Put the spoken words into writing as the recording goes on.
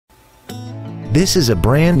This is a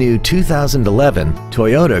brand new 2011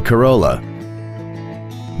 Toyota Corolla.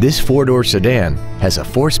 This four-door sedan has a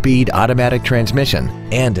 4-speed automatic transmission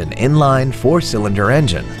and an inline 4-cylinder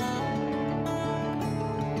engine.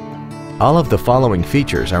 All of the following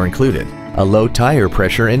features are included: a low tire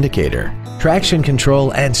pressure indicator, traction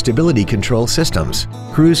control and stability control systems,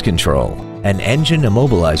 cruise control, an engine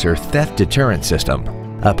immobilizer theft deterrent system,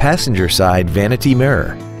 a passenger side vanity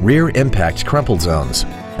mirror, rear impact crumple zones,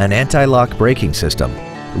 an anti-lock braking system,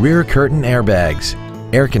 rear curtain airbags,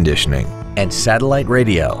 air conditioning, and satellite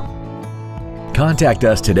radio. Contact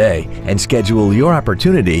us today and schedule your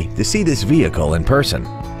opportunity to see this vehicle in person.